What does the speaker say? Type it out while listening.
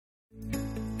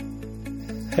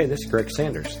Hey, this is Greg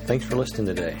Sanders. Thanks for listening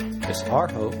today. It's our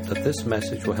hope that this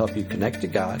message will help you connect to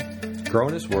God, grow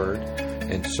in His Word,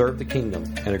 and serve the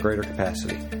kingdom in a greater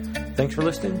capacity. Thanks for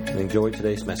listening and enjoy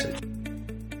today's message.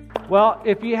 Well,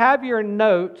 if you have your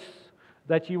notes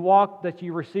that you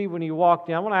received when you walked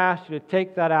in, I want to ask you to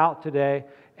take that out today.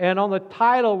 And on the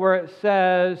title where it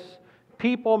says,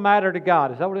 People Matter to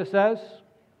God, is that what it says?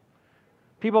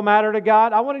 People matter to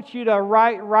God. I wanted you to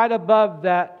write right above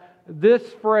that this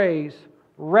phrase,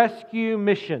 rescue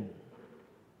mission.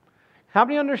 How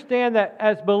many understand that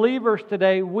as believers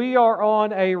today, we are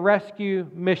on a rescue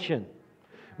mission?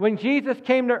 When Jesus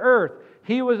came to earth,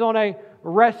 He was on a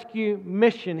rescue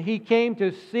mission. He came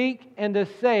to seek and to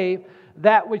save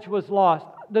that which was lost.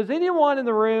 Does anyone in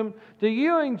the room, do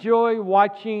you enjoy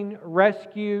watching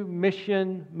rescue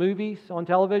mission movies on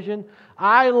television?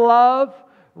 I love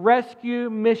rescue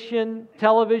mission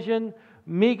television.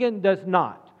 Megan does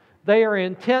not. They are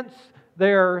intense.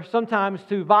 They're sometimes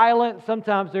too violent.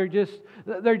 Sometimes they're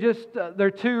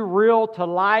too real to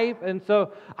life. And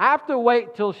so I have to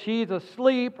wait till she's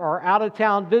asleep or out of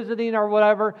town visiting or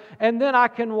whatever, and then I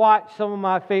can watch some of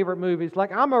my favorite movies.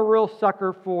 Like I'm a real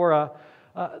sucker for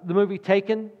the movie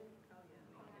Taken,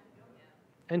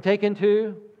 and Taken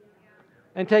 2,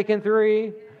 and Taken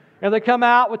 3. And they come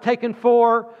out with Taken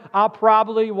 4. I'll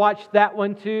probably watch that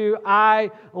one too. I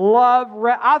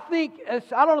think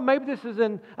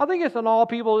it's in all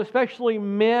people, especially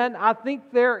men. I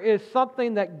think there is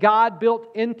something that God built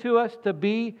into us to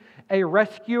be a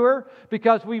rescuer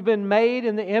because we've been made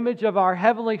in the image of our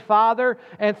Heavenly Father.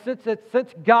 And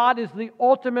since God is the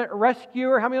ultimate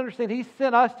rescuer, how many understand He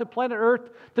sent us to planet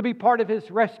Earth to be part of His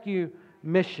rescue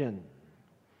mission?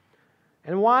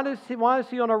 And why is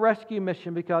he on a rescue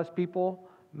mission? Because people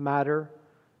matter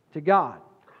to God.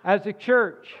 As a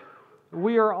church,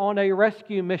 we are on a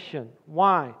rescue mission.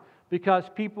 Why? Because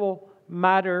people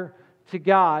matter to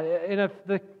God. In a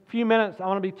few minutes, I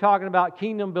want to be talking about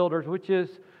Kingdom Builders, which is,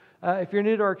 if you're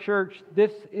new to our church,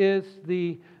 this is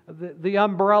the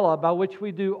umbrella by which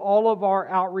we do all of our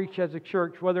outreach as a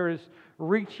church, whether it's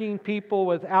reaching people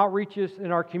with outreaches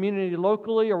in our community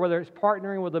locally, or whether it's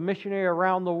partnering with a missionary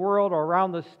around the world or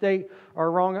around the state or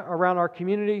around our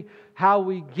community. How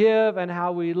we give and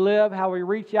how we live, how we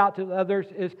reach out to others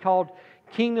is called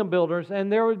Kingdom Builders.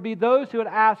 And there would be those who would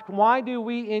ask, why do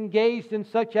we engage in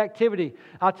such activity?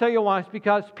 I'll tell you why. It's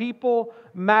because people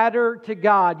matter to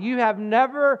God.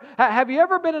 Have you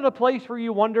ever been in a place where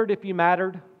you wondered if you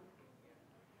mattered?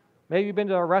 Maybe you've been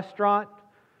to a restaurant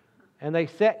and they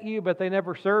set you, but they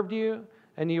never served you,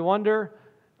 and you wonder,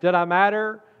 did I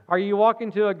matter? Or you walk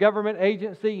into a government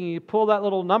agency and you pull that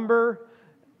little number,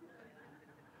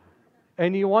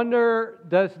 and you wonder,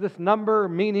 does this number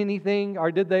mean anything,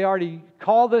 or did they already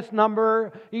call this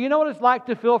number? You know what it's like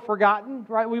to feel forgotten,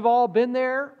 right? We've all been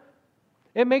there.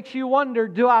 It makes you wonder,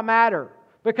 do I matter?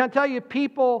 But can I tell you,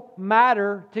 people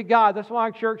matter to God. That's why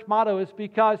our church motto is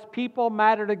because people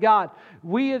matter to God.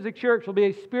 We as a church will be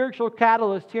a spiritual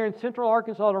catalyst here in Central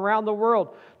Arkansas and around the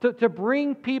world to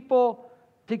bring people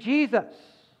to Jesus.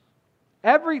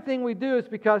 Everything we do is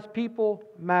because people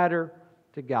matter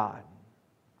to God.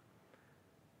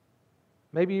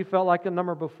 Maybe you felt like a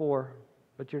number before,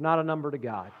 but you're not a number to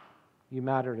God. You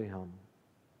matter to Him.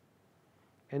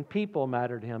 And people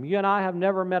matter to Him. You and I have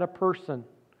never met a person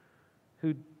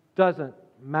who doesn't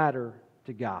matter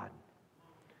to God.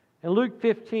 In Luke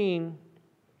 15,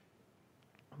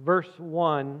 verse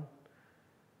 1,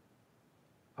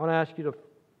 I want to ask you to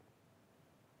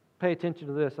pay attention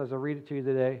to this as I read it to you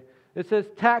today. It says,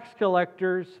 tax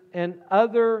collectors and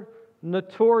other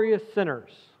notorious sinners.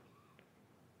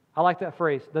 I like that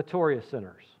phrase, notorious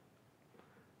sinners.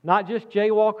 Not just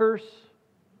jaywalkers,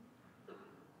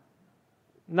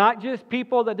 not just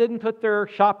people that didn't put their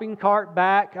shopping cart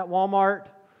back at Walmart.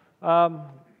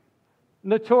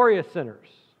 Notorious sinners.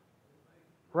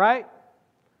 Right?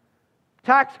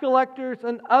 Tax collectors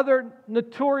and other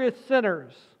notorious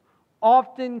sinners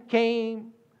often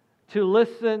came to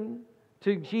listen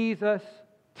to Jesus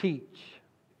teach.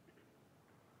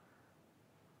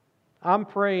 I'm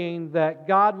praying that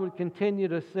God would continue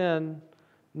to send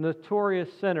notorious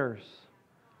sinners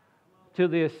to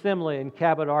the assembly in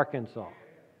Cabot, Arkansas.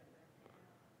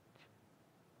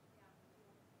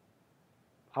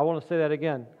 I want to say that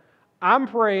again. I'm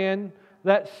praying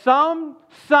that some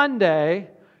Sunday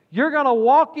you're going to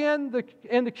walk in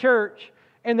the church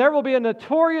and there will be a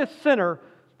notorious sinner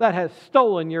that has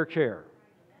stolen your chair.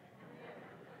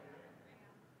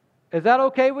 Is that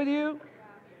okay with you?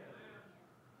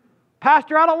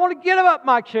 Pastor, I don't want to give up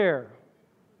my chair.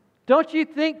 Don't you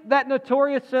think that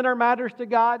notorious sinner matters to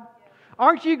God?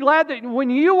 Aren't you glad that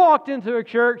when you walked into a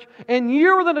church and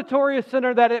you were the notorious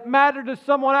sinner, that it mattered to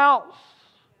someone else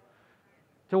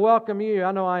to welcome you?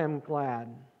 I know I am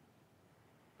glad.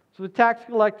 So the tax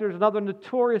collectors and other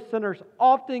notorious sinners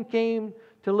often came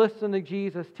to listen to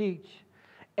Jesus teach.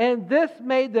 And this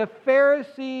made the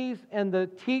Pharisees and the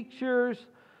teachers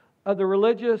of the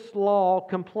religious law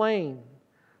complain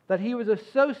that he was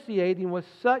associating with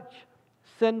such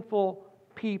sinful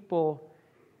people,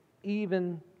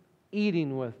 even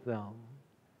eating with them.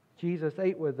 Jesus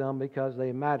ate with them because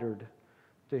they mattered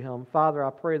to him. Father,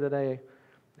 I pray today,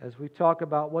 as we talk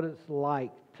about what it's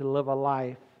like to live a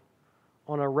life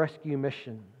on a rescue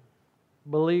mission,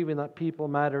 believing that people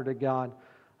matter to God,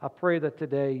 I pray that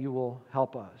today you will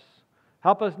help us.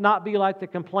 Help us not be like the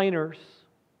complainers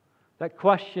that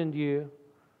questioned you,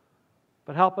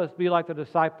 but help us be like the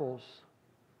disciples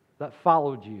that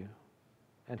followed you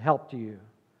and helped you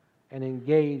and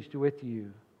engaged with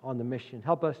you on the mission.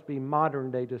 Help us be modern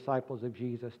day disciples of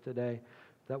Jesus today,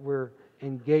 that we're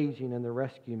engaging in the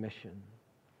rescue mission.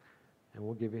 And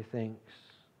we'll give you thanks.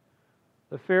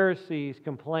 The Pharisees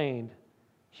complained,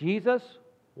 Jesus,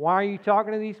 why are you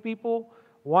talking to these people?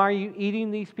 Why are you eating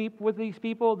with these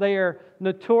people? They are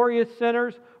notorious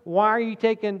sinners. Why are you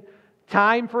taking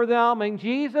time for them? And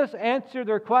Jesus answered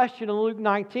their question in Luke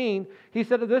 19. He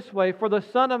said it this way, for the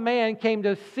Son of Man came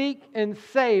to seek and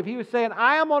save. He was saying,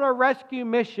 I am on a rescue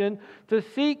mission to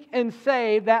seek and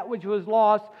save that which was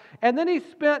lost. And then he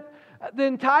spent the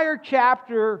entire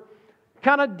chapter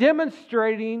kind of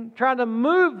demonstrating, trying to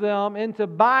move them into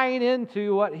buying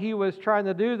into what he was trying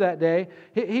to do that day.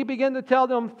 He began to tell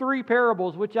them 3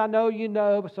 parables, which I know you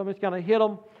know, but so I'm just going to hit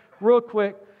them real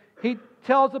quick. He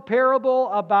tells a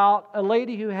parable about a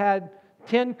lady who had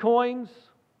 10 coins,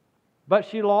 but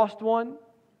she lost one.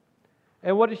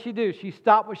 And what did she do? She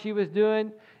stopped what she was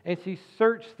doing, and she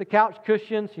searched the couch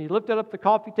cushions. She lifted up the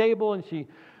coffee table, and she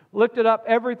lifted up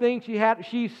everything she had.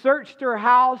 She searched her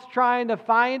house trying to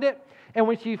find it. And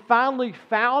when she finally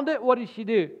found it, what did she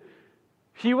do?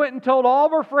 She went and told all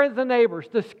of her friends and neighbors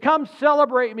to come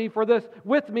celebrate me for this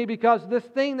with me, because this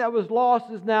thing that was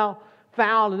lost is now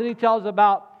found. And then he tells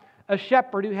about a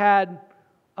shepherd who had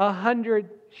 100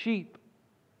 sheep,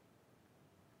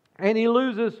 and he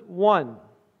loses one.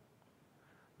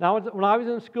 Now, when I was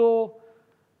in school,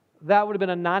 that would have been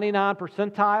a 99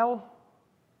 percentile,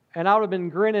 and I would have been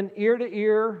grinning ear to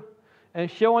ear and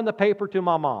showing the paper to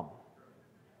my mom.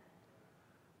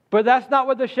 But that's not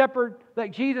what the shepherd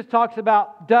that Jesus talks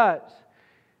about does.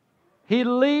 He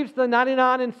leaves the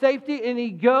 99 in safety, and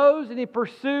he goes and he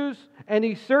pursues and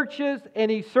he searches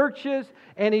and he searches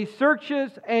and he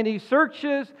searches and he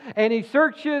searches and he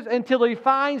searches until he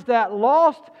finds that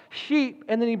lost sheep,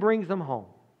 and then he brings them home.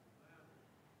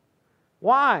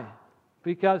 Why?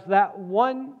 Because that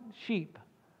one sheep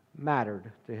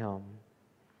mattered to him.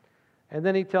 And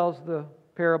then he tells the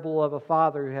parable of a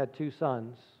father who had 2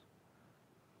 sons.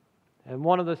 And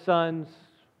one of the sons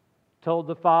told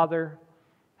the father,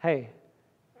 hey,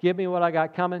 give me what I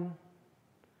got coming.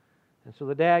 And so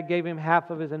the dad gave him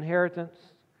half of his inheritance,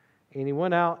 and he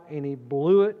went out and he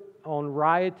blew it on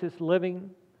riotous living.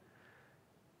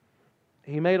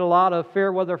 He made a lot of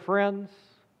fair weather friends,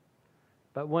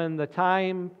 but when the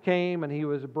time came and he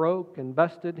was broke and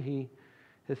busted,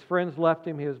 his friends left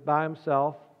him. He was by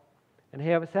himself, and he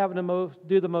was having to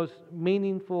do the most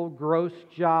meaningful, gross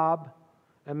job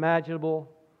imaginable.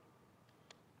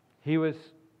 He was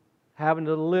having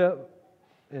to live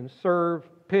and serve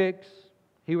pigs.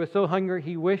 He was so hungry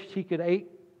he wished he could eat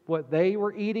what they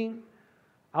were eating.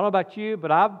 I don't know about you,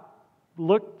 but I've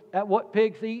looked at what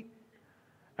pigs eat,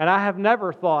 and I have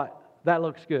never thought that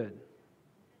looks good.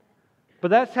 But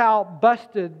that's how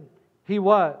busted he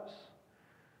was.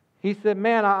 He said,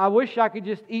 man, I wish I could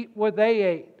just eat what they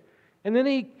ate. And then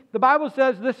the Bible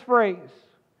says this phrase,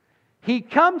 he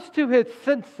comes to his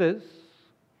senses,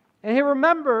 and he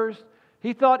remembers,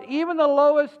 he thought, even the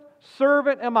lowest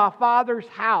servant in my father's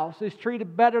house is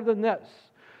treated better than this.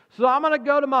 So I'm going to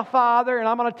go to my father, and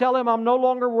I'm going to tell him I'm no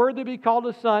longer worthy to be called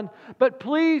a son, but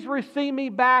please receive me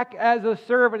back as a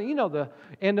servant. You know the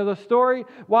end of the story.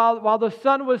 While the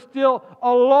son was still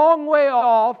a long way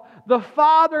off, the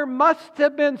father must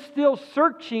have been still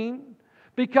searching,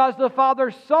 because the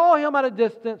father saw him at a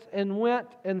distance and went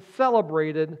and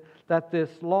celebrated that this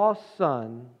lost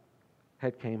son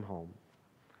had came home.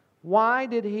 Why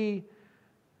did he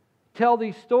tell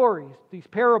these stories, these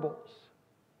parables?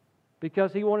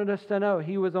 Because he wanted us to know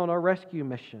he was on a rescue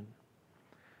mission.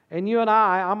 And you and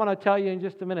I'm going to tell you in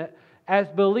just a minute, as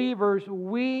believers,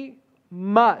 we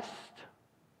must.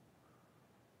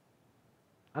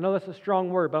 I know that's a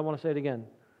strong word, but I want to say it again.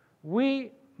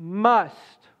 We must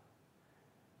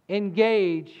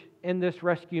engage in this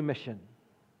rescue mission?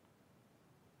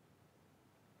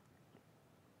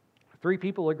 3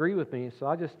 people agree with me, so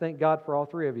I just thank God for all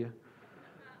 3 of you.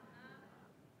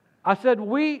 I said,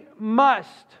 we must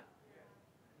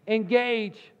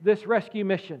engage this rescue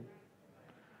mission.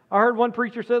 I heard one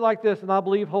preacher say it like this, and I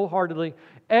believe wholeheartedly.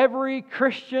 Every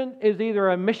Christian is either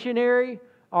a missionary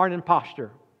or an imposter.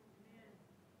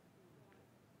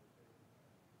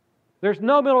 There's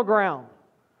no middle ground.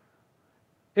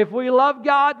 If we love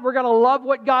God, we're going to love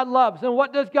what God loves. And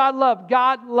what does God love?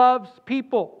 God loves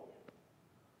people.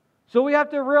 So we have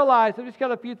to realize, I've just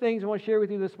got a few things I want to share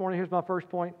with you this morning. Here's my first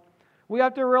point. We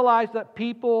have to realize that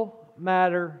people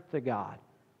matter to God.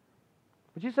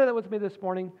 Would you say that with me this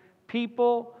morning?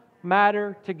 People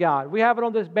matter to God. We have it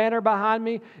on this banner behind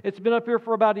me. It's been up here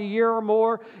for about a year or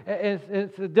more.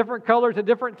 It's different colors at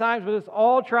different times, but it's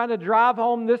all trying to drive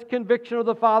home this conviction of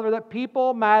the Father that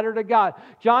people matter to God.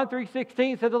 John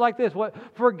 3:16 says it like this,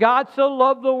 for God so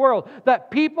loved the world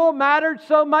that people mattered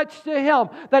so much to Him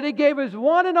that He gave His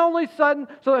one and only Son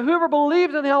so that whoever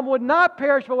believes in Him would not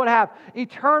perish but would have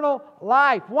eternal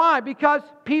life. Why? Because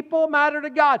people matter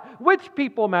to God. Which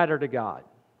people matter to God?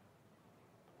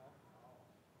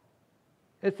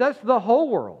 It says the whole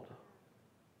world.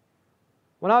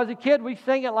 When I was a kid, we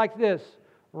sang it like this.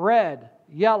 Red,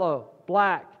 yellow,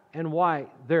 black, and white.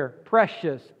 They're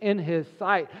precious in His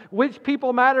sight. Which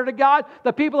people matter to God?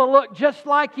 The people that look just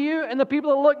like you and the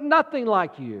people that look nothing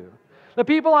like you. The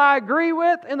people I agree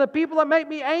with and the people that make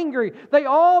me angry. They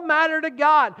all matter to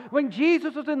God. When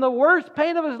Jesus was in the worst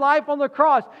pain of His life on the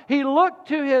cross, He looked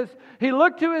to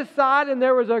His side and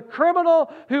there was a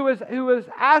criminal who was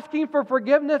asking for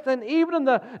forgiveness. And even in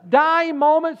the dying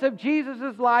moments of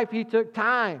Jesus' life, He took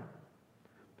time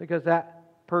because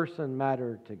that person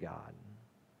mattered to God.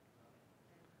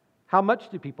 How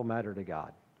much do people matter to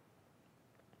God?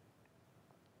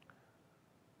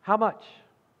 How much?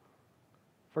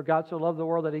 For God so loved the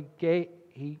world that He gave.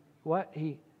 He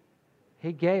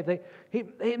gave. He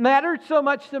mattered so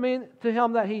much to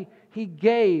Him that He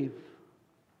gave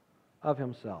of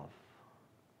Himself.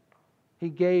 He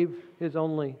gave His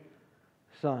only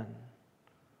Son.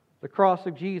 The cross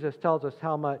of Jesus tells us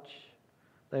how much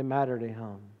they matter to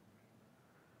Him.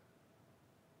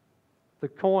 The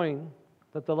coin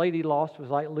that the lady lost was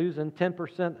like losing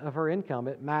 10% of her income.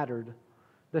 It mattered.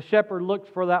 The shepherd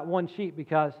looked for that one sheep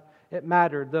because it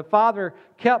mattered. The father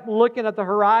kept looking at the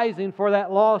horizon for that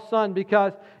lost son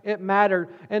because it mattered.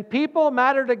 And people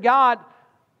matter to God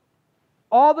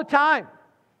all the time.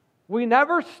 We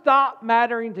never stop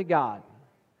mattering to God.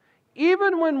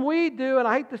 Even when we do, and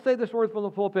I hate to say this word from the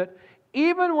pulpit,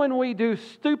 even when we do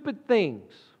stupid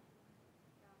things,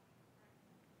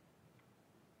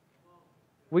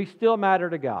 we still matter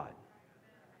to God.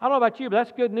 I don't know about you, but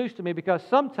that's good news to me because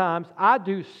sometimes I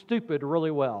do stupid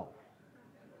really well.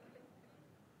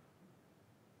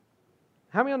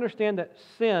 How many understand that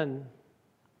sin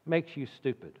makes you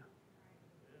stupid?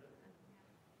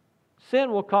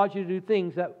 Sin will cause you to do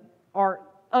things that are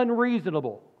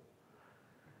unreasonable.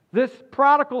 This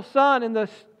prodigal son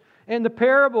in the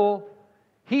parable,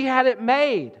 he had it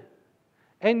made.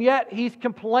 And yet he's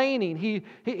complaining.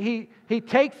 He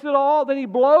takes it all, then he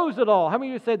blows it all. How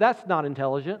many of you say that's not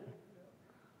intelligent?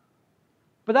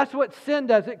 But that's what sin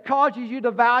does. It causes you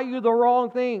to value the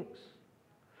wrong things.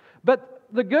 But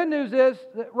the good news is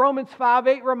that Romans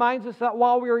 5:8 reminds us that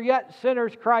while we were yet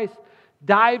sinners, Christ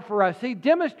died for us. He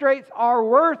demonstrates our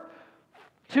worth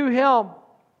to Him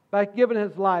by giving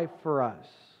His life for us.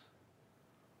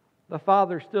 The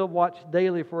Father still watched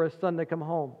daily for His Son to come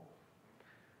home.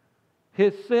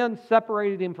 His sin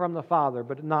separated Him from the Father,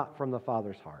 but not from the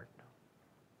Father's heart.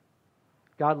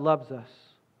 God loves us.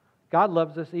 God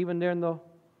loves us even during the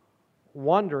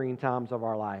wandering times of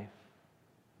our life.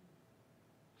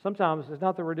 Sometimes it's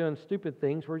not that we're doing stupid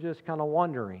things, we're just kind of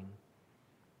wandering.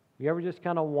 You ever just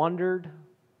kind of wandered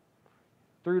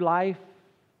through life?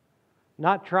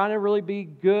 Not trying to really be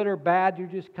good or bad, you're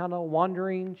just kind of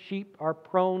wandering. Sheep are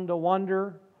prone to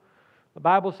wander. The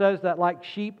Bible says that like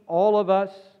sheep, all of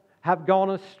us have gone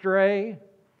astray.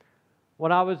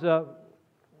 When I was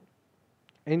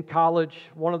in college,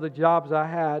 one of the jobs I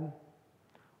had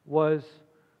was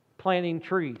planting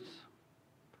trees.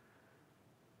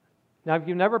 Now, if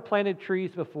you've never planted trees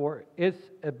before, it's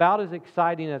about as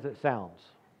exciting as it sounds.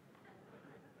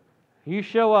 You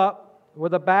show up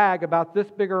with a bag about this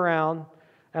big around,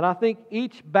 and I think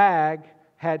each bag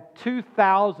had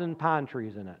 2,000 pine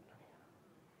trees in it.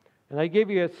 And they give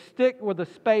you a stick with a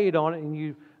spade on it, and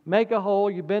you make a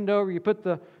hole, you bend over, you put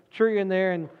the tree in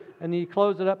there, and you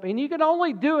close it up. And you can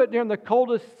only do it during the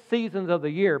coldest seasons of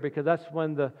the year because that's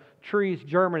when the trees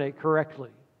germinate correctly.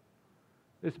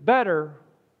 It's better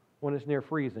when it's near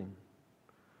freezing.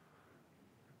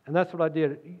 And that's what I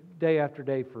did day after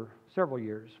day for several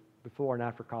years, before and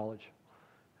after college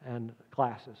and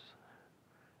classes.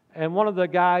 And one of the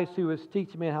guys who was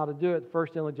teaching me how to do it, the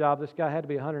first day on the job, this guy had to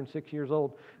be 106 years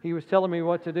old. He was telling me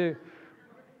what to do.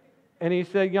 And he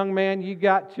said, young man, you're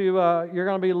going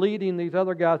to be leading these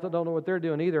other guys that don't know what they're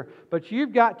doing either. But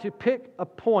you've got to pick a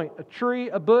point, a tree,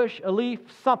 a bush, a leaf,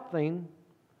 something.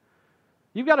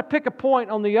 You've got to pick a point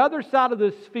on the other side of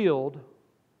this field.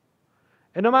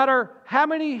 And no matter how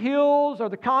many hills or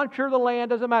the contour of the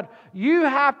land, doesn't matter. You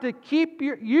have to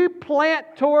you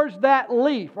plant towards that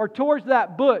leaf or towards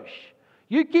that bush.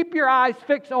 You keep your eyes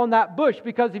fixed on that bush,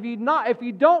 because if you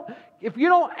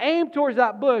don't aim towards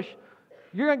that bush,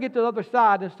 you're going to get to the other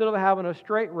side. Instead of having a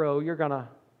straight row, you're going to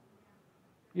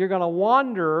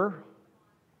wander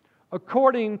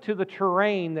according to the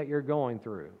terrain that you're going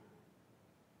through.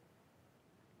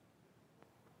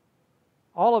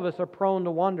 All of us are prone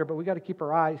to wander, but we got to keep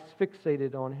our eyes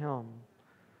fixated on Him.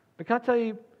 But can I tell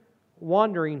you,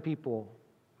 wandering people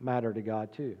matter to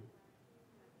God too.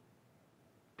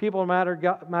 People matter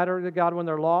to God when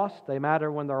they're lost. They matter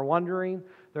when they're wandering.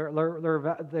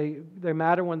 They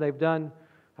matter when they've done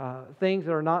things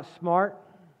that are not smart.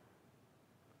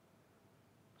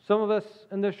 Some of us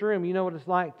in this room, you know what it's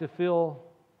like to feel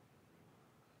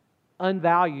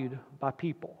unvalued by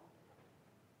people.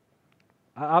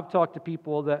 I've talked to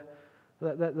people that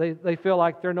they feel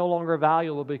like they're no longer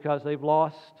valuable because they've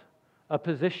lost a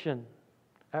position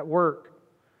at work.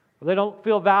 They don't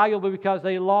feel valuable because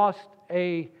they lost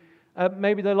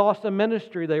maybe they lost a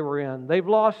ministry they were in. They've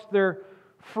lost their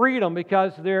freedom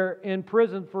because they're in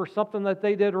prison for something that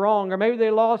they did wrong, or maybe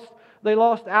they lost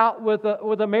out with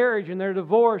a marriage and they're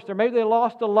divorced, or maybe they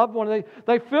lost a loved one.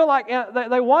 They feel like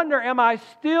they wonder, am I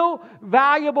still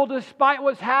valuable despite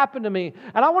what's happened to me?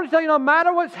 And I want to tell you, no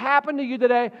matter what's happened to you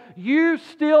today, you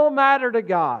still matter to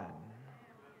God.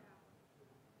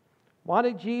 Why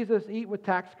did Jesus eat with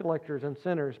tax collectors and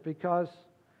sinners? Because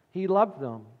He loved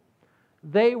them.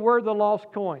 They were the lost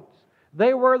coins.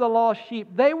 They were the lost sheep.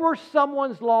 They were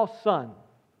someone's lost son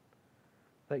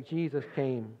that Jesus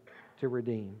came to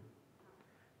redeem.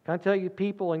 Can I tell you,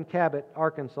 people in Cabot,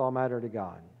 Arkansas matter to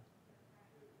God.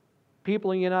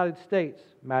 People in the United States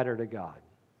matter to God.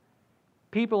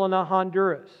 People in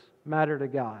Honduras matter to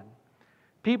God.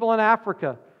 People in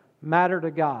Africa matter to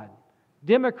God.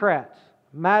 Democrats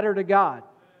matter to God.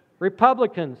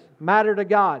 Republicans matter to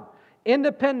God.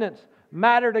 Independents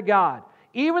matter to God.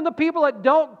 Even the people that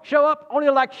don't show up on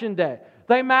election day,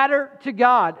 they matter to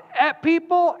God.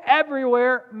 People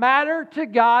everywhere matter to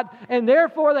God, and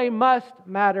therefore they must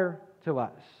matter to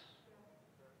us.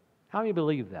 How many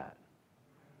believe that?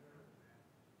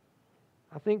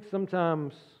 I think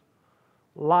sometimes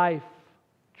life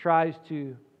tries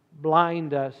to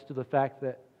blind us to the fact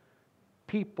that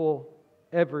people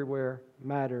everywhere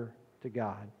matter to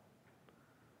God.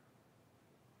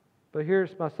 But here's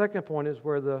my second point, is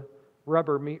where the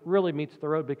rubber really meets the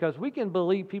road, because we can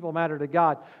believe people matter to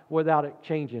God without it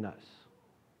changing us.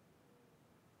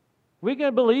 We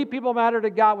can believe people matter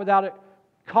to God without it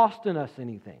costing us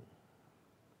anything.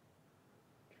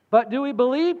 But do we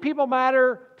believe people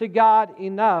matter to God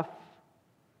enough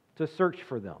to search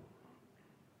for them?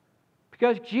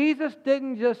 Because Jesus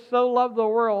didn't just so love the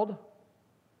world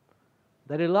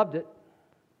that He loved it,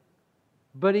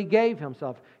 but He gave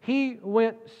Himself. He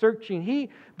went searching. He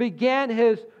began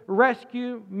His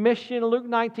rescue mission. Luke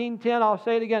 19:10, I'll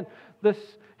say it again.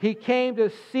 He came to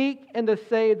seek and to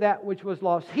save that which was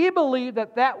lost. He believed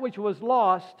that which was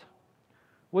lost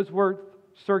was worth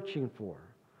searching for.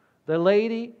 The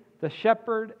lady, the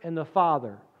shepherd, and the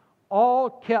father all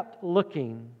kept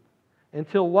looking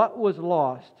until what was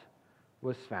lost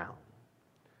was found.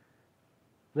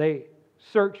 They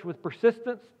searched with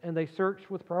persistence and they searched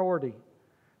with priority.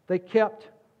 They kept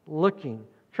looking.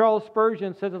 Charles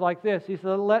Spurgeon says it like this. He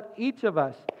said, let each of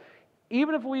us,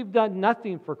 even if we've done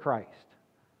nothing for Christ,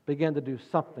 begin to do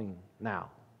something now.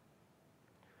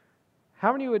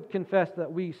 How many would confess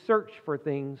that we search for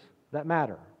things that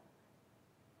matter,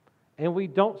 and we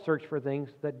don't search for things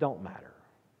that don't matter?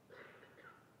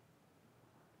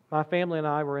 My family and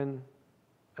I were in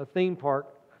a theme park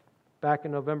back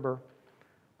in November,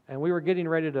 and we were getting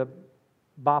ready to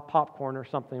buy popcorn or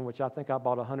something, which I think I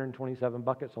bought 127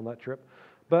 buckets on that trip.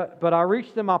 But I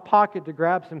reached in my pocket to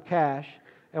grab some cash,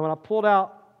 and when I pulled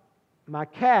out my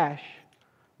cash,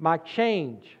 my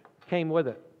change came with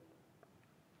it.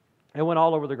 It went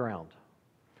all over the ground.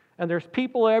 And there's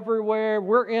people everywhere.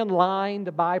 We're in line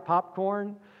to buy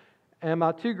popcorn, and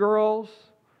my two girls,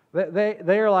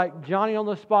 they're like Johnny on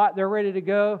the spot. They're ready to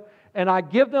go. and I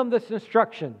give them this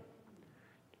instruction,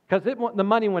 because the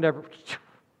money went over.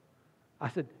 I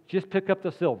said, just pick up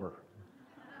the silver.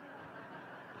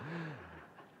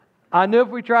 I knew if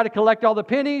we tried to collect all the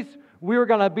pennies, we were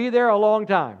going to be there a long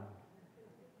time.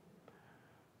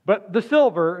 But the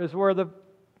silver is where the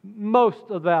most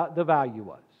of the value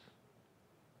was.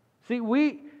 See,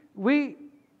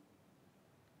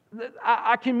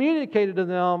 I communicated to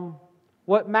them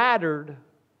what mattered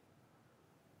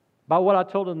by what I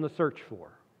told them to search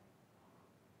for.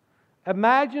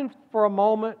 Imagine for a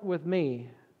moment with me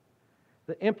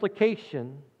the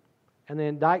implication and the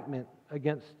indictment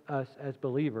against us as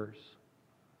believers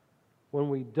when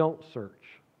we don't search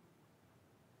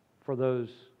for those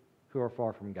who are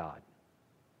far from God.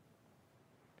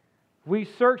 We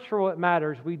search for what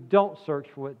matters. We don't search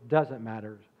for what doesn't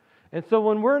matter. And so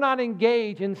when we're not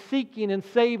engaged in seeking and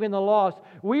saving the lost,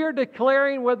 we are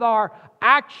declaring with our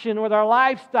action, with our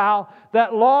lifestyle,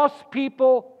 that lost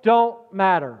people don't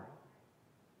matter.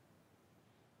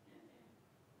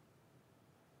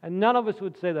 And none of us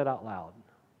would say that out loud.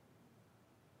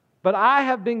 But I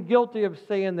have been guilty of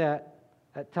saying that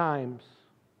at times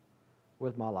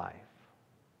with my life.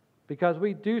 Because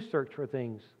we do search for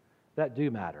things that do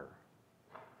matter.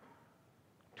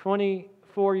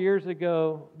 24 years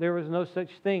ago, there was no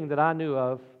such thing that I knew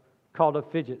of called a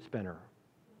fidget spinner.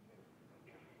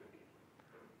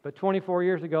 But 24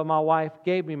 years ago, my wife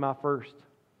gave me my first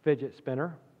fidget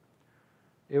spinner.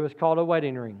 It was called a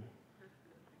wedding ring.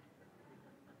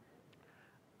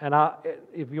 And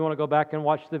if you want to go back and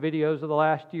watch the videos of the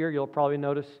last year, you'll probably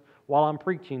notice while I'm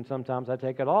preaching, sometimes I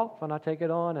take it off and I take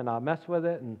it on and I mess with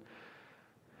it, and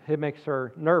it makes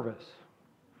her nervous.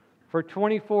 For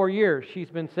 24 years,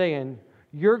 she's been saying,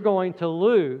 you're going to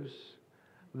lose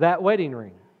that wedding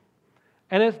ring.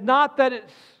 And it's not that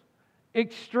it's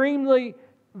extremely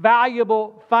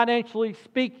valuable financially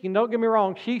speaking. Don't get me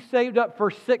wrong. She saved up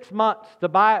for 6 months to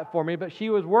buy it for me, but she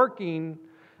was working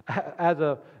as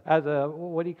a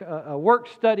work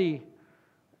study.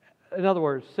 In other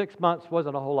words, 6 months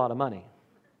wasn't a whole lot of money.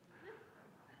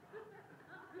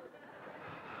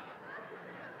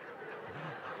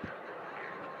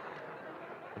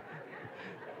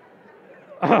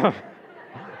 I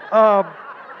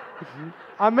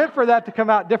meant for that to come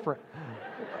out different.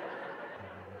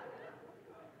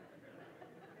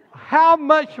 How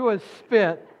much was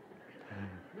spent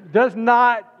does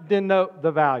not denote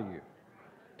the value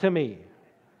to me.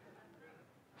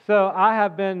 So I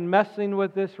have been messing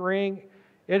with this ring.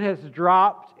 It has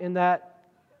dropped in that,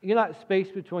 you know, that space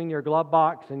between your glove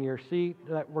box and your seat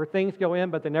where things go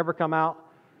in but they never come out.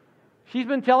 She's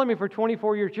been telling me for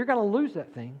 24 years, you're going to lose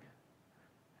that thing.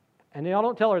 And y'all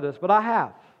don't tell her this, but I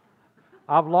have.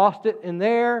 I've lost it in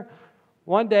there.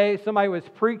 One day somebody was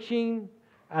preaching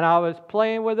and I was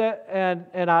playing with it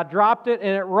and I dropped it and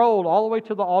it rolled all the way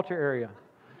to the altar area.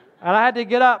 And I had to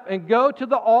get up and go to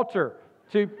the altar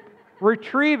to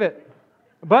retrieve it.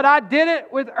 But I did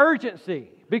it with urgency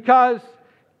because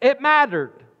it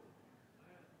mattered.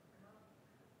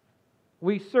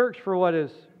 We search for what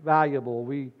is valuable.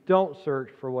 We don't search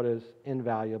for what is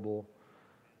invaluable.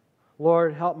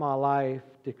 Lord, help my life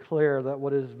declare that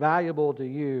what is valuable to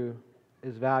you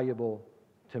is valuable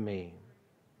to me.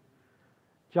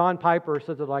 John Piper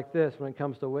says it like this when it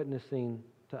comes to witnessing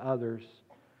to others.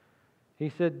 He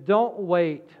said, don't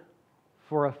wait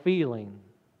for a feeling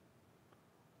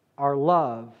or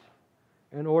love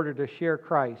in order to share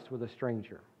Christ with a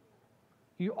stranger.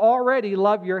 You already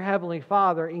love your Heavenly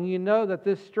Father, and you know that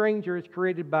this stranger is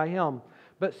created by Him,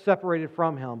 but separated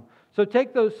from Him. So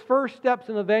take those first steps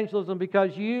in evangelism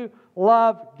because you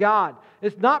love God.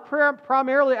 It's not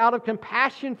primarily out of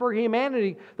compassion for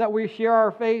humanity that we share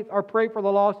our faith or pray for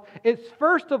the lost. It's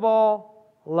first of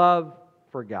all love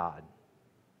for God.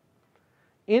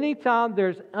 Anytime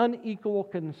there's unequal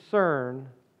concern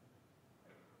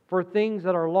for things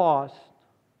that are lost,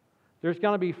 there's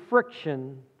going to be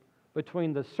friction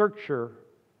between the searcher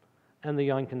and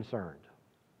the unconcerned.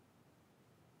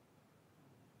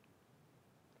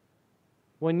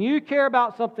 When you care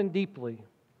about something deeply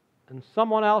and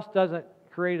someone else doesn't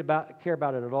care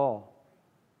about it at all,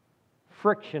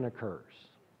 friction occurs.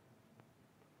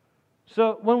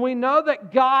 So when we know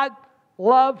that God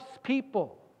loves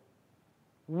people,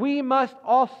 we must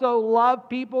also love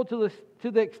people to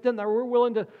the extent that we're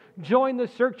willing to join the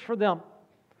search for them.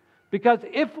 Because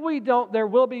if we don't, there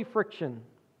will be friction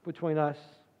between us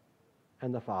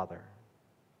and the Father.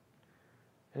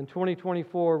 In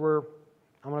 2024,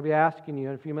 I'm going to be asking you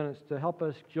in a few minutes to help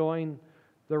us join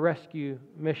the rescue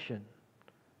mission,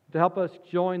 to help us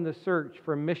join the search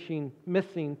for missing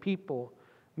people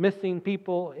missing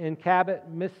people in Cabot,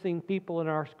 missing people in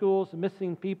our schools,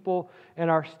 missing people in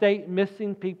our state,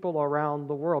 missing people around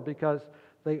the world, because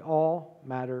they all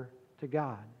matter to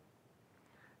God.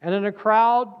 And in a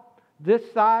crowd this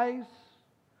size,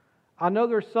 I know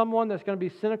there's someone that's going to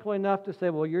be cynical enough to say,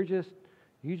 well, you're just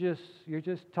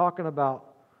talking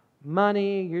about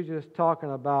money, you're just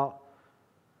talking about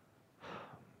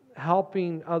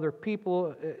helping other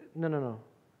people. No.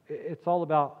 It's all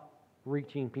about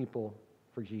reaching people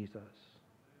for Jesus.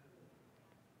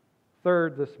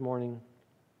 Third, this morning,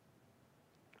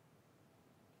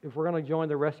 if we're going to join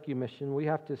the rescue mission, we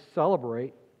have to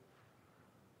celebrate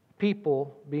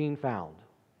people being found.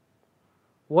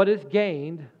 What is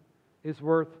gained is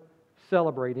worth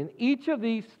celebrating. Each of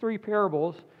these three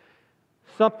parables,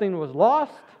 something was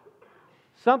lost,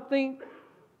 something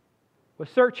was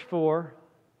searched for,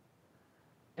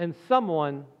 and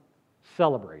someone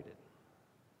celebrated.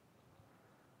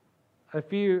 A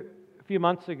few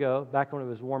months ago, back when it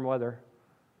was warm weather,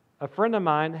 a friend of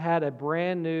mine had a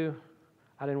brand new,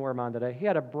 I didn't wear mine today, he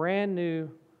had a brand new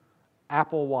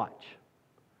Apple Watch.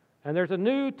 And there's a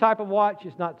new type of watch,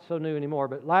 it's not so new anymore,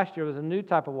 but last year there was a new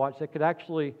type of watch that could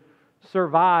actually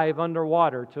survive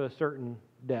underwater to a certain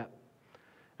depth.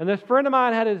 And this friend of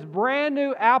mine had his brand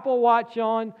new Apple Watch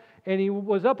on, and he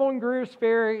was up on Greer's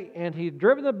Ferry, and he'd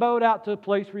driven the boat out to a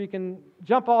place where you can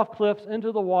jump off cliffs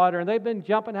into the water, and they've been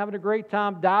jumping, having a great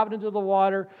time, diving into the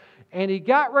water, and he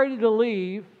got ready to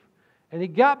leave, and he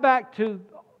got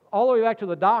all the way back to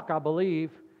the dock, I believe,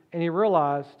 and he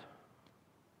realized,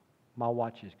 my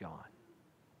watch is gone.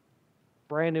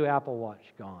 Brand new Apple Watch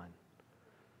gone.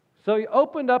 So he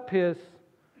opened up his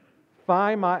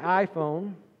Find My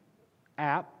iPhone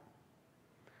app,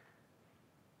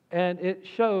 and it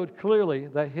showed clearly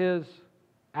that his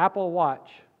Apple Watch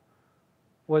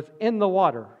was in the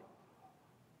water,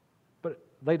 but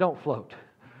they don't float.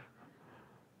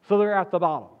 So they're at the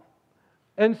bottom.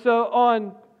 And so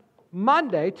on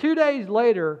Monday, 2 days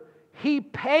later, he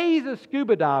pays a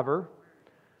scuba diver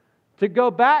to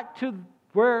go back to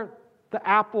where the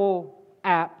Apple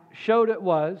app showed it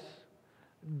was,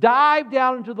 dive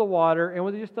down into the water, and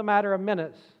within just a matter of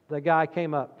minutes, the guy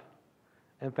came up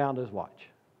and found his watch.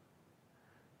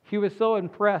 He was so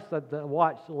impressed that the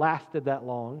watch lasted that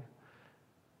long,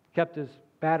 kept his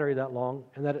battery that long,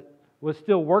 and that it was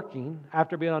still working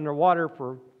after being underwater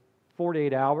for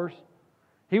 48 hours.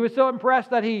 He was so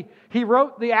impressed that he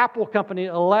wrote the Apple company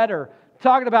a letter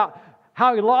talking about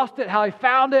how he lost it, how he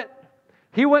found it.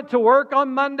 He went to work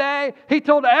on Monday. He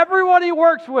told everyone he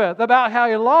works with about how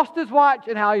he lost his watch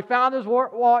and how he found his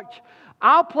watch.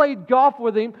 I played golf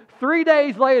with him 3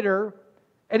 days later,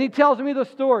 and he tells me the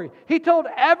story. He told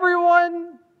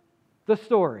everyone the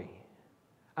story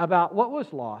about what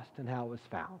was lost and how it was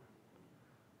found.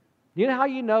 You know how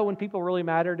you know when people really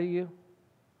matter to you?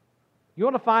 You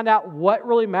want to find out what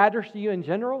really matters to you in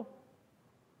general?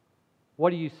 What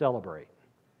do you celebrate?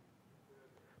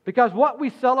 Because what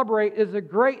we celebrate is a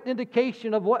great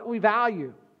indication of what we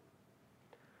value.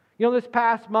 You know, this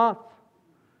past month,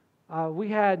 we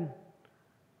had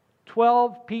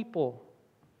 12 people,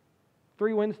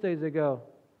 3 Wednesdays ago,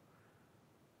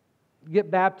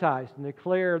 get baptized and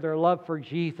declare their love for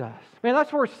Jesus. Man,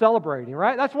 that's worth celebrating,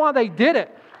 right? That's why they did it,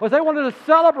 was they wanted to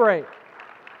celebrate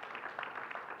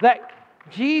that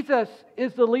Jesus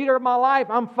is the leader of my life.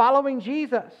 I'm following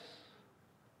Jesus.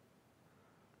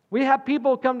 We have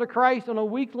people come to Christ on a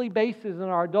weekly basis in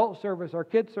our adult service, our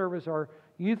kids service, our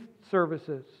youth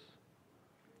services.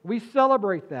 We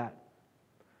celebrate that.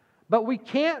 But we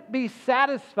can't be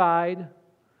satisfied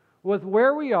with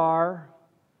where we are,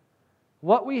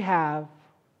 what we have,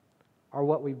 or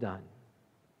what we've done.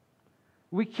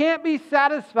 We can't be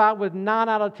satisfied with 9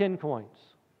 out of 10 coins.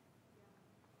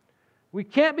 We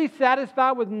can't be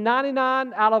satisfied with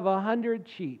 99 out of 100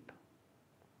 sheep,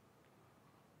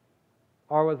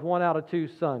 or with 1 out of 2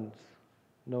 sons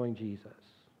knowing Jesus.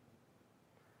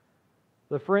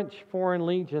 The French Foreign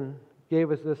Legion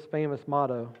gave us this famous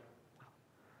motto.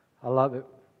 I love it.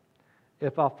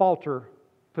 If I falter,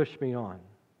 push me on.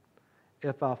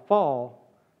 If I fall,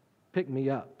 pick me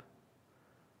up.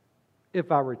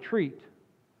 If I retreat,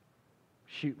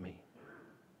 shoot me.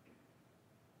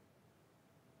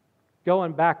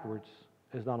 Going backwards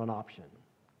is not an option.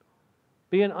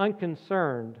 Being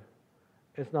unconcerned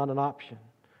is not an option.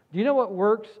 Do you know what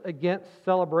works against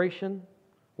celebration?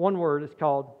 One word is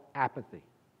called apathy.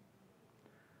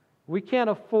 We can't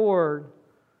afford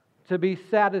to be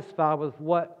satisfied with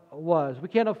what was. We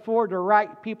can't afford to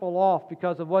write people off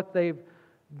because of what they've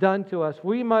done to us.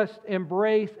 We must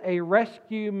embrace a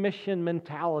rescue mission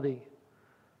mentality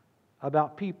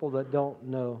about people that don't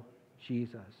know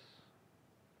Jesus.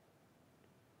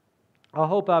 I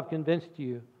hope I've convinced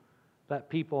you that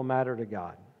people matter to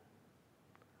God.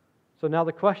 So now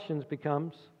the question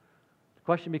becomes,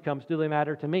 do they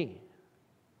matter to me?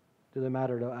 Do they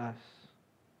matter to us?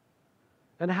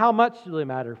 And how much do they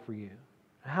matter for you?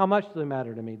 How much do they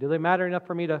matter to me? Do they matter enough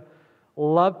for me to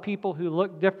love people who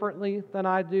look differently than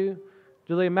I do?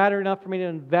 Do they matter enough for me to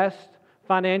invest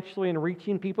financially in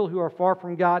reaching people who are far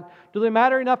from God? Do they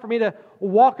matter enough for me to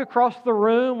walk across the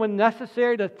room when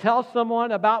necessary to tell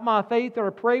someone about my faith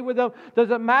or pray with them? Does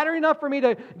it matter enough for me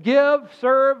to give,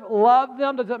 serve, love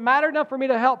them? Does it matter enough for me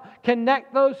to help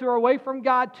connect those who are away from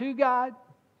God to God?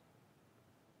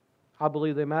 I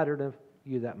believe they matter to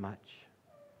you that much.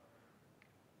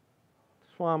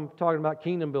 That's why I'm talking about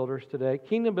Kingdom Builders today.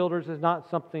 Kingdom Builders is not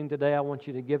something today I want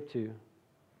you to give to.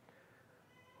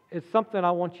 It's something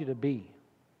I want you to be.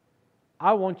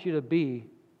 I want you to be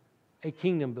a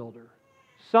kingdom builder.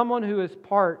 Someone who is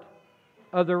part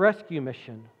of the rescue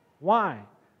mission. Why?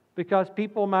 Because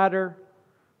people matter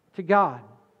to God.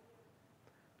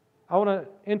 I want to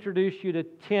introduce you to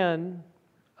 10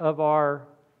 of our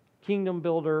kingdom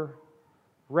builder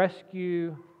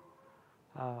rescue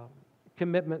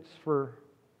commitments for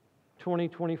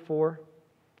 2024.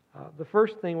 The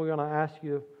first thing we're going to ask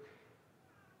you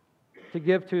to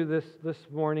give to this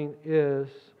morning is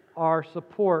our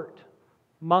support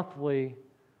monthly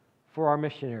for our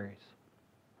missionaries.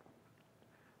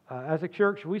 As a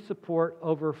church, we support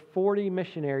over 40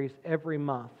 missionaries every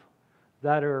month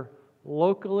that are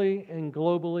locally and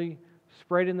globally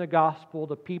spreading the gospel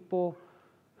to people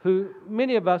who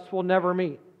many of us will never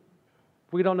meet.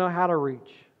 We don't know how to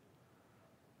reach.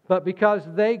 But because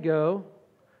they go,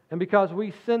 and because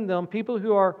we send them, people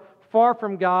who are far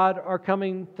from God are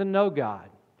coming to know God.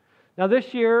 Now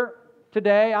this year,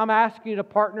 today, I'm asking you to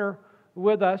partner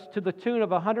with us to the tune of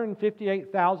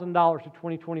 $158,000 for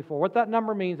 2024. What that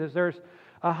number means is there's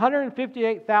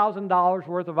 $158,000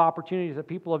 worth of opportunities that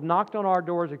people have knocked on our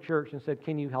doors at church and said,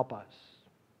 can you help us?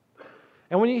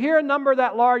 And when you hear a number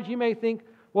that large, you may think,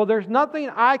 well, there's nothing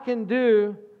I can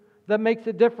do that makes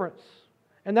a difference.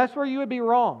 And that's where you would be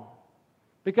wrong.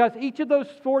 Because each of those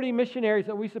 40 missionaries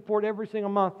that we support every single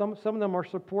month, some of them are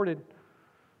supported,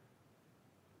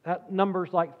 that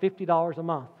number's like $50 a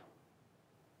month.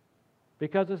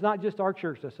 Because it's not just our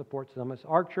church that supports them, it's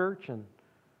our church, and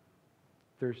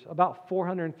there's about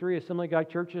 403 Assembly of God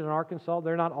churches in Arkansas.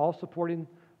 They're not all supporting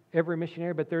every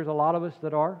missionary, but there's a lot of us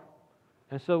that are.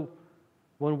 And so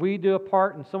when we do a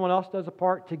part and someone else does a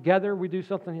part, together we do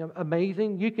something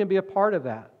amazing. You can be a part of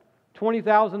that.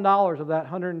 $20,000 of that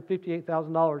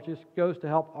 $158,000 just goes to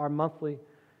help our monthly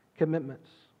commitments.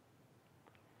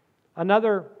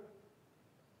 Another,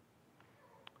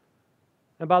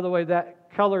 and by the way, that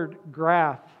colored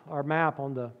graph or map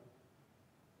on the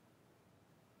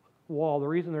wall, the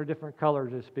reason they're different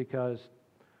colors is because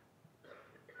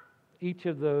each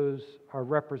of those are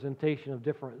representation of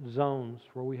different zones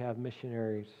where we have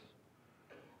missionaries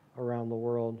around the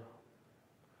world.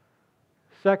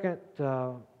 Second,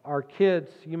 our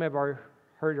kids, you may have already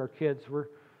heard our kids.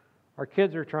 Our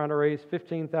kids are trying to raise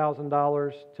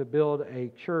 $15,000 to build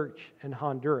a church in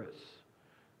Honduras.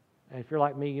 And if you're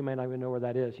like me, you may not even know where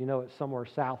that is. You know it's somewhere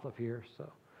south of here.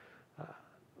 So,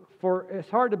 it's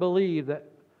hard to believe that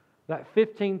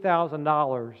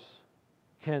 $15,000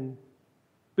 can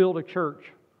build a church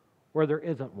where there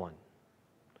isn't one.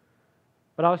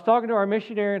 But I was talking to our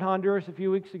missionary in Honduras a few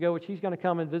weeks ago, which he's going to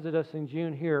come and visit us in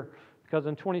June here. Because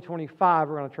in 2025,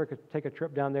 we're going to take a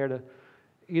trip down there to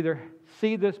either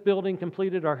see this building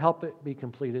completed or help it be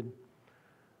completed.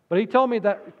 But he told me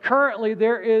that currently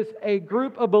there is a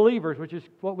group of believers, which is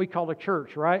what we call a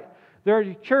church, right? There's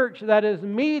a church that is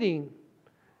meeting.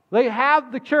 They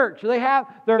have the church.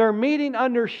 They're meeting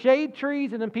under shade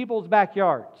trees and in people's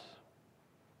backyards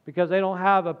because they don't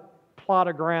have a plot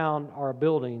of ground or a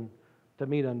building to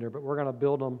meet under. But we're going to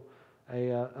build them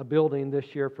a building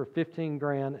this year for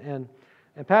 $15,000,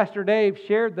 and Pastor Dave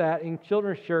shared that in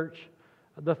Children's Church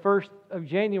the 1st of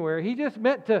January. He just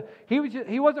meant to.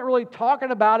 He wasn't really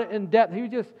talking about it in depth.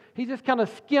 He just kind of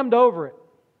skimmed over it.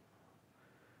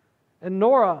 And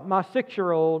Nora, my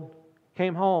 6-year-old,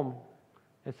 came home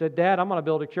and said, "Dad, I'm going to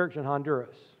build a church in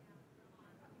Honduras."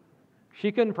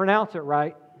 She couldn't pronounce it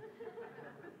right,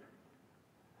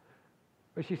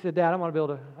 but she said, "Dad, I'm going to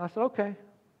build a." I said, "Okay.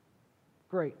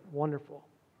 Great, wonderful."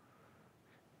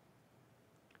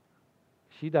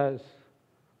 She does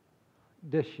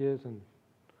dishes and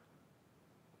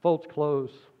folds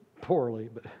clothes poorly,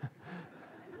 but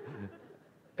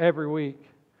every week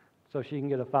so she can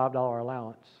get a $5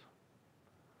 allowance.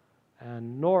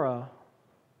 And Nora,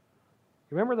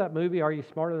 you remember that movie, Are You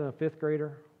Smarter Than a Fifth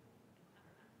Grader?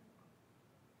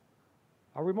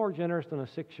 Are we more generous than a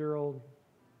 6-year-old?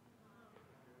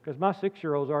 Because my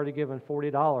 6-year-old's already given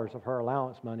 $40 of her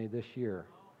allowance money this year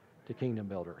to Kingdom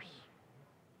Builders.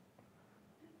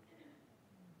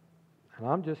 And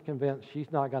I'm just convinced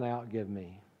she's not going to outgive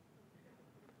me.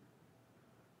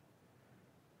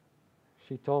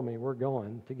 She told me we're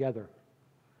going together.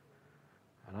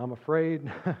 And I'm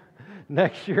afraid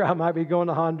next year I might be going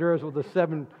to Honduras with a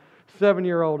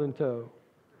 7-year-old in tow.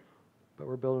 But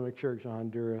we're building a church in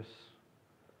Honduras.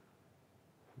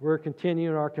 We're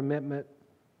continuing our commitment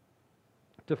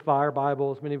to Fire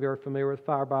Bibles. Many of you are familiar with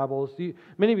Fire Bibles.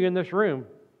 Many of you in this room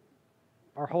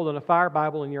are holding a Fire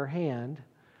Bible in your hand.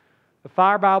 The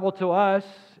Fire Bible to us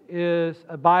is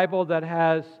a Bible that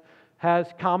has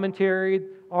commentary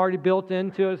already built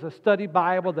into it. It's a study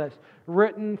Bible that's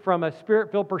written from a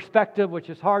Spirit-filled perspective, which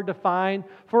is hard to find.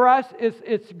 For us,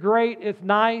 it's great, it's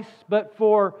nice, but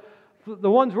for the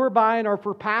ones we're buying are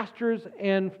for pastors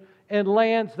and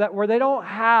lands where they don't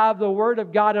have the Word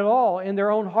of God at all in their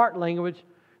own heart language.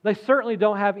 They certainly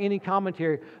don't have any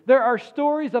commentary. There are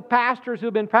stories of pastors who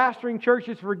have been pastoring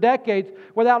churches for decades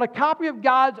without a copy of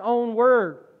God's own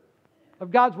Word,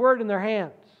 of God's Word in their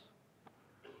hands.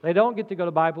 They don't get to go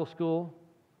to Bible school.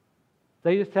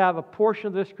 They just have a portion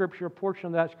of this Scripture, a portion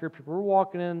of that Scripture. We're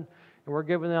walking in and we're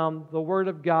giving them the Word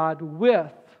of God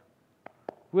with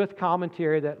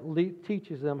commentary that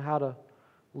teaches them how to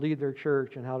lead their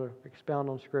church and how to expound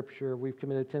on Scripture. We've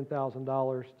committed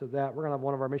 $10,000 to that. We're going to have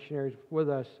one of our missionaries with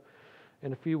us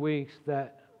in a few weeks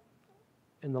that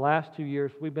in the last 2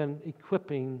 years we've been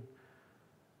equipping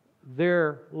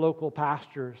their local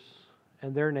pastors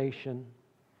and their nation.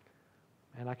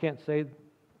 And I can't say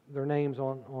their names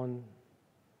on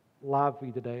live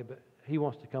feed today, but he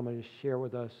wants to come and share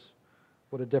with us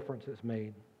what a difference it's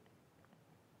made.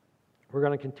 We're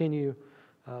going to continue.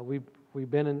 We've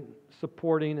been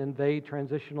supporting Invade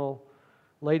Transitional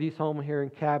Ladies Home here in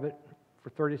Cabot for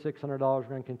 $3,600. We're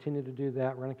going to continue to do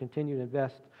that. We're going to continue to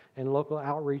invest in local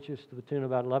outreaches to the tune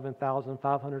of about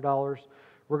 $11,500.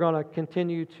 We're going to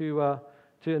continue to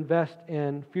invest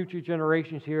in future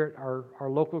generations here at our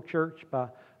local church by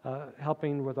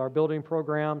helping with our building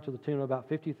program to the tune of about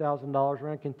 $50,000. We're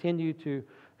going to continue to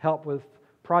help with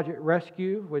Project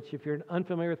Rescue, which if you're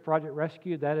unfamiliar with Project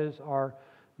Rescue, that is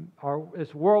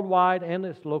it's worldwide and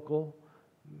it's local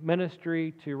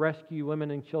ministry to rescue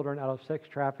women and children out of sex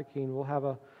trafficking. We'll have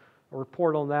a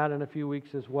report on that in a few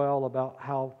weeks as well about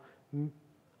how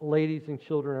ladies and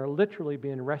children are literally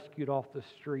being rescued off the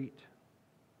street.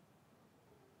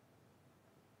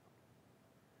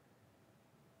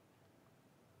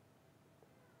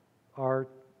 Our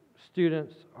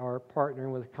students are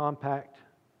partnering with Compact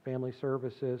Family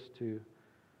Services to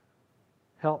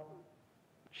help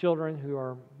children who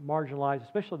are marginalized,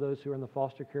 especially those who are in the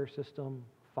foster care system,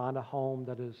 find a home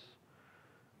that is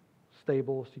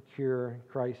stable, secure,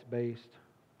 Christ-based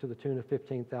to the tune of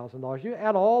 $15,000. You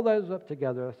add all those up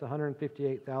together, that's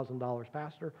 $158,000.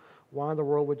 Pastor, why in the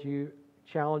world would you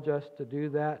challenge us to do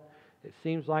that? It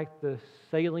seems like the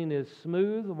sailing is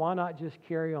smooth. Why not just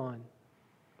carry on?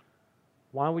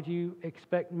 Why would you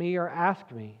expect me or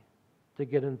ask me to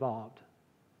get involved?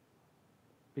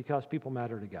 Because people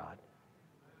matter to God.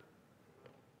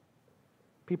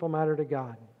 People matter to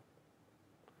God.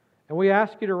 And we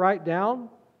ask you to write down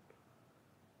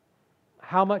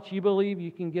how much you believe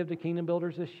you can give to Kingdom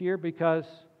Builders this year, because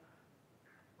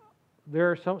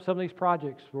there are some of these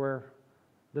projects where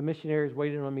the missionary is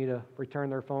waiting on me to return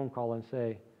their phone call and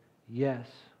say, yes,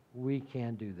 we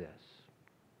can do this.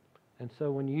 And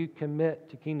so when you commit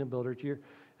to Kingdom Builders,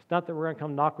 it's not that we're going to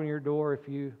come knock on your door if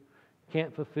you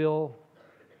can't fulfill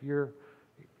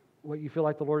what you feel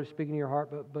like the Lord is speaking to your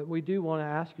heart, but we do want to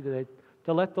ask you today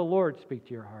to let the Lord speak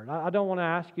to your heart. I don't want to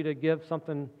ask you to give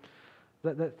something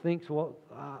that thinks, well,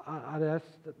 I'd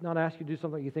not ask you to do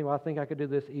something you think, well, I think I could do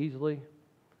this easily.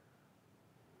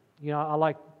 You know, I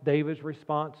like David's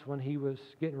response when he was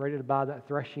getting ready to buy that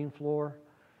threshing floor.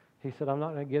 He said, I'm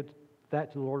not going to give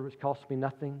that to the Lord, which costs me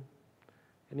nothing.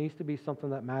 It needs to be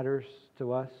something that matters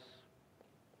to us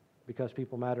because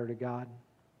people matter to God.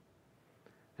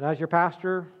 And as your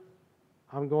pastor,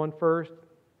 I'm going first.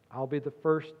 I'll be the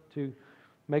first to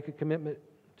make a commitment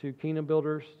to Kingdom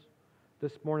Builders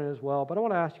this morning as well. But I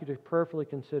want to ask you to prayerfully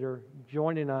consider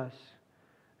joining us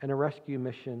in a rescue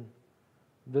mission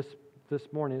this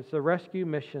morning. It's a rescue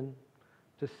mission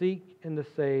to seek and to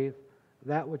save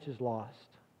that which is lost.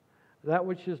 That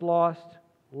which is lost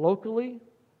locally,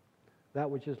 that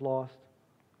which is lost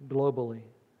globally.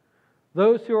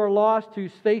 Those who are lost,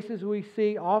 whose faces we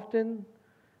see often,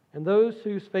 and those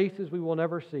whose faces we will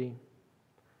never see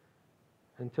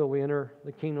until we enter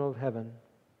the kingdom of heaven.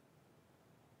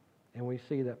 And we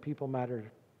see that people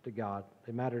matter to God.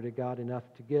 They matter to God enough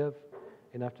to give,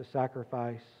 enough to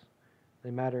sacrifice.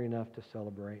 They matter enough to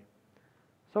celebrate.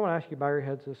 So I want to ask you to bow your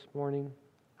heads this morning.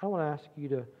 I want to ask you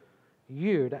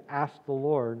to ask the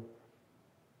Lord,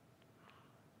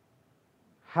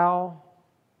 how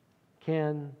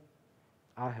can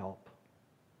I help?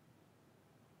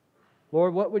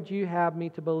 Lord, what would you have me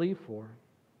to believe for?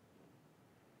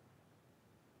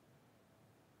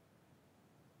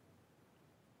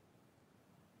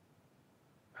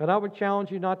 And I would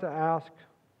challenge you not to ask,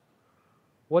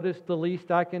 what is the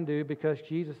least I can do? Because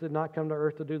Jesus did not come to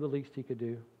earth to do the least He could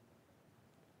do.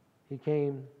 He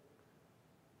came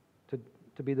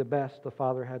to be the best the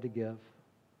Father had to give.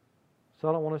 So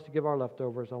I don't want us to give our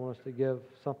leftovers. I want us to give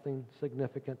something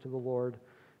significant to the Lord.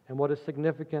 And what is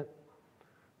significant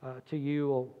to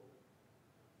you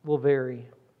will vary.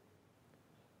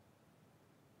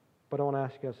 But I want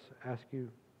to ask you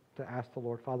to ask the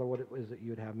Lord, Father, what it is that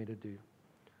you would have me to do.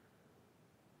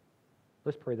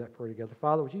 Let's pray that prayer together.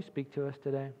 Father, would you speak to us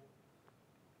today?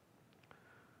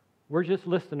 We're just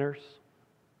listeners.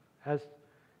 As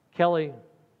Kelly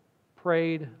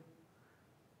prayed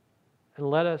and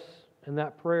led us in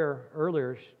that prayer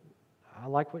earlier, I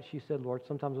like what she said, Lord.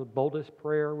 Sometimes the boldest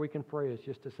prayer we can pray is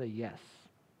just to say yes.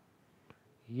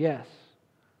 Yes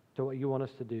to what you want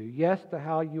us to do. Yes to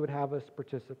how you would have us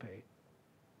participate.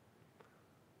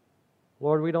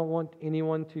 Lord, we don't want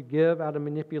anyone to give out of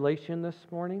manipulation this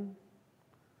morning.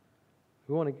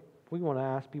 We want to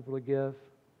ask people to give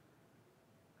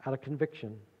out of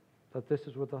conviction that this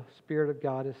is what the Spirit of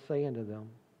God is saying to them.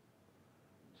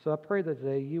 So I pray that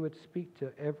today you would speak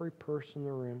to every person in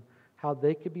the room how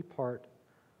they could be part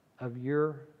of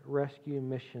your rescue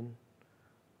mission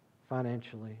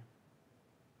financially.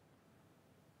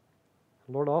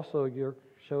 Lord, also you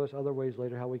show us other ways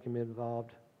later how we can be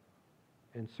involved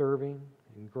in serving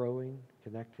and growing,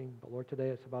 connecting. But Lord, today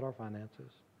it's about our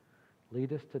finances.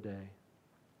 Lead us today,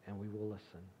 and we will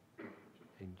listen.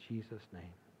 In Jesus'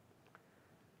 name,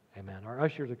 amen. Our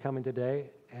ushers are coming today,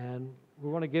 and we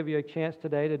want to give you a chance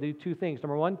today to do two things.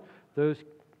 Number one, those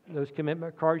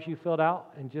commitment cards you filled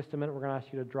out. In just a minute, we're going to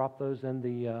ask you to drop those in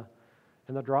the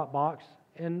drop box.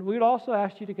 And we'd also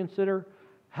ask you to consider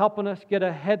helping us get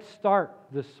a head start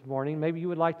this morning. Maybe you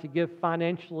would like to give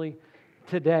financially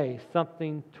today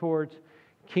something towards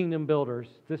Kingdom Builders.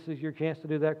 This is your chance to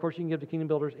do that. Of course, you can give to Kingdom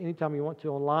Builders anytime you want to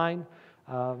online.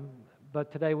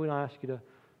 But today we want to ask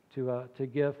you to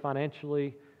give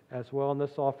financially as well in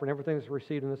this offering. Everything that's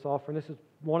received in this offering. This is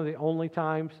one of the only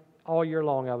times all year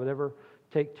long I would ever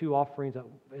take two offerings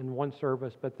in one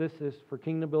service. But this is for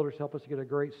Kingdom Builders to help us get a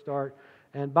great start.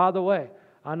 And by the way,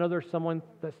 I know there's someone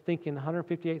that's thinking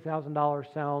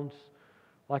 $158,000 sounds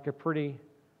like a pretty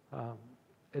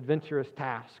adventurous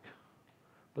task.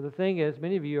 But the thing is,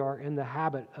 many of you are in the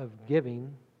habit of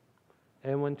giving.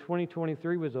 And when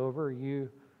 2023 was over, you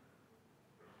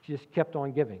just kept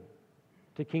on giving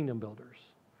to Kingdom Builders.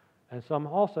 And so I'm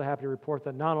also happy to report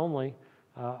that not only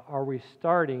are we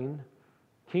starting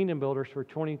Kingdom Builders for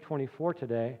 2024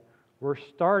 today, we're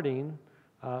starting,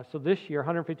 so this year,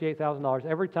 $158,000.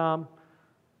 Every time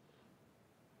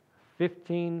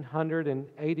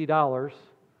 $1,580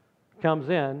 comes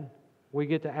in, we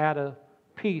get to add a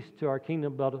piece to our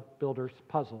Kingdom Builders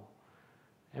puzzle.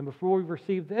 And before we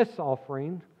receive this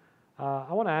offering,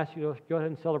 I want to ask you to go ahead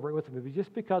and celebrate with me.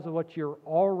 Just because of what you're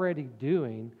already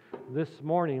doing this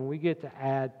morning, we get to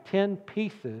add 10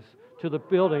 pieces to the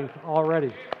building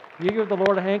already. You give the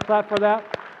Lord a hand clap for that?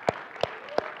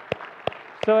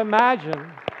 So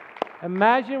imagine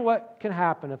what can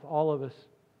happen if all of us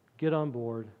get on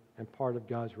board and part of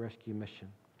God's rescue mission.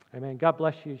 Amen. God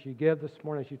bless you as you give this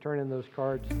morning, as you turn in those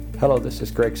cards. Hello, this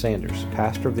is Greg Sanders,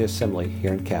 pastor of the Assembly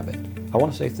here in Cabot. I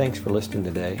want to say thanks for listening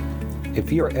today.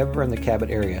 If you are ever in the Cabot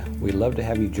area, we'd love to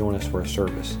have you join us for a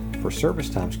service. For service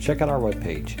times, check out our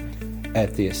webpage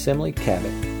at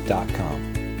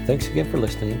theassemblycabot.com. Thanks again for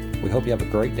listening. We hope you have a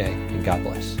great day, and God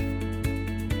bless.